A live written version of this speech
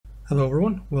Hello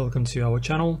everyone, welcome to our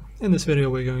channel. In this video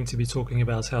we're going to be talking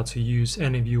about how to use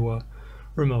AnyViewer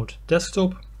Remote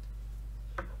Desktop.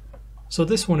 So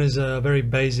this one is a very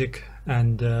basic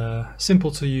and simple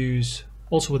to use,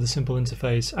 also with a simple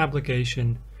interface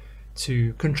application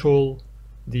to control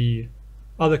the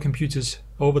other computers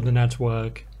over the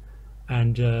network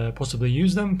and possibly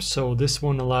use them. So this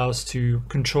one allows to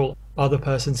control other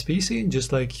person's PC,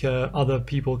 just like other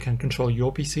people can control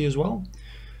your PC as well.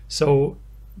 So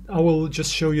I will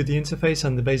just show you the interface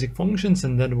and the basic functions,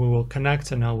 and then we will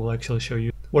connect, and I will actually show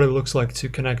you what it looks like to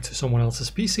connect to someone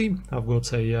else's PC. I've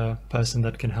got a person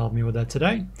that can help me with that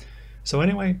today. So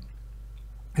anyway,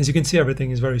 as you can see,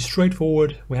 everything is very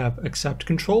straightforward. We have accept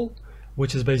control,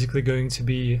 which is basically going to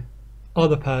be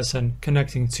other person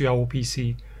connecting to our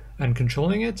PC and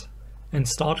controlling it, and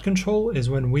start control is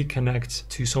when we connect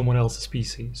to someone else's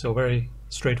PC. So very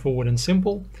straightforward and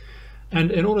simple. And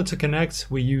in order to connect,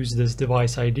 we use this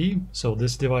device ID. So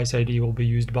this device ID will be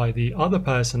used by the other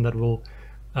person that will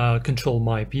control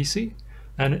my PC.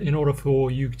 And in order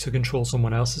for you to control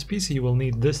someone else's PC, you will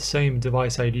need this same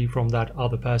device ID from that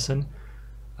other person,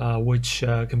 which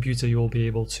computer you will be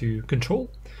able to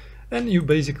control. And you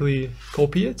basically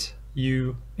copy it.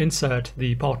 You insert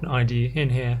the partner ID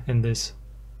in here, in this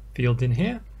field in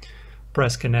here,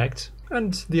 press connect.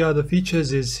 And the other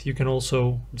features is you can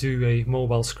also do a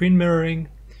mobile screen mirroring,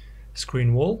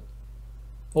 screen wall.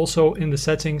 Also in the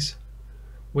settings,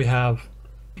 we have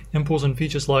important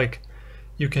features like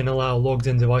you can allow logged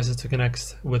in devices to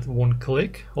connect with one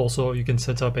click. Also, you can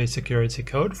set up a security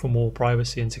code for more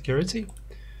privacy and security.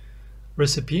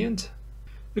 Recipient,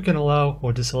 you can allow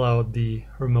or disallow the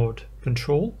remote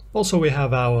control. Also, we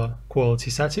have our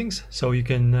quality settings. So you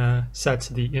can set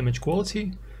the image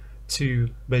quality to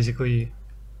basically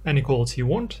any quality you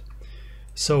want.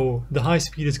 So the high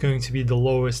speed is going to be the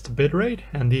lowest bitrate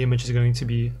and the image is going to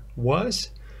be worse,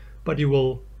 but you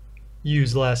will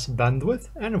use less bandwidth.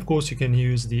 And of course you can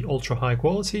use the ultra high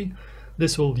quality.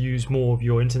 This will use more of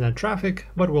your internet traffic,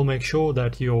 but will make sure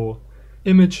that your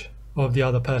image of the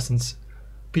other person's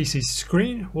PC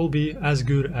screen will be as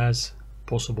good as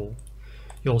possible.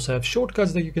 You also have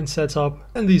shortcuts that you can set up,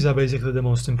 and these are basically the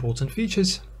most important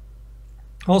features.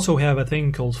 Also, we have a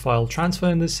thing called file transfer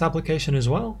in this application as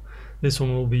well. This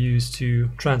one will be used to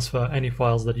transfer any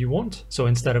files that you want. So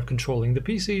instead of controlling the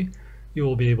PC, you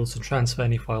will be able to transfer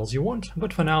any files you want.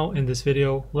 But for now, in this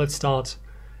video, let's start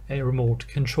a remote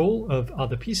control of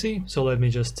other PC. So let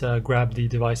me just grab the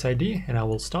device ID and I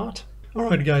will start.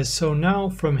 Alright guys, so now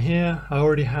from here, I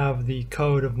already have the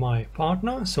code of my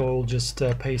partner. So I'll just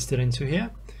paste it into here.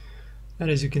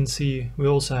 And as you can see, we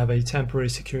also have a temporary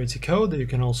security code that you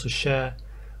can also share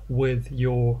with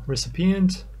your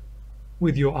recipient,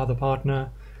 with your other partner,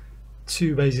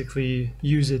 to basically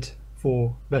use it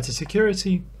for better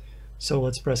security. So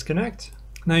let's press connect.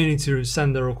 Now you need to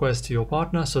send the request to your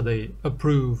partner so they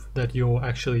approve that you're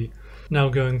actually now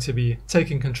going to be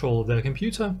taking control of their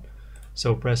computer.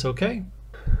 So press OK.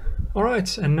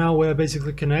 Alright, and now we're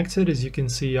basically connected. As you can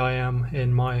see, I am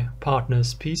in my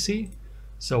partner's PC.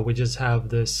 So we just have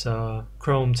this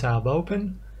Chrome tab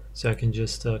open. So I can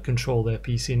just control their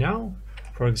PC now.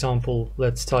 For example,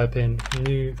 let's type in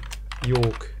New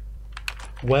York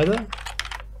weather.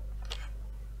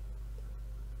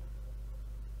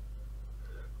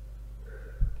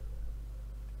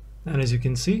 And as you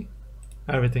can see,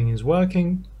 everything is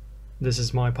working. This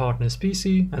is my partner's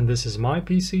PC and this is my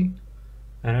PC.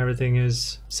 And everything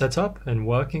is set up and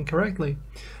working correctly.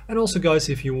 And also guys,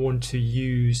 if you want to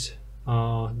use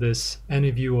this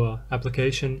AnyViewer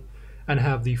application and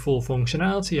have the full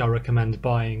functionality, I recommend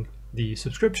buying the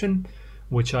subscription,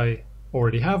 which I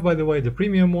already have, by the way, the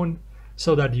premium one,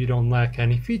 so that you don't lack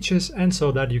any features and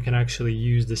so that you can actually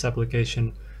use this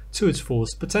application to its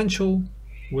fullest potential.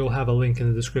 We'll have a link in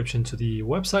the description to the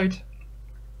website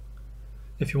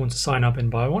if you want to sign up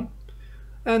and buy one.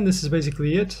 And this is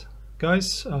basically it,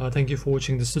 guys. Thank you for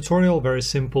watching this tutorial. Very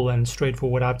simple and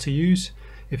straightforward app to use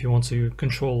if you want to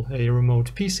control a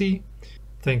remote PC.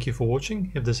 Thank you for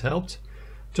watching. If this helped,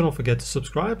 do not forget to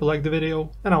subscribe, like the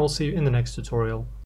video, and I will see you in the next tutorial.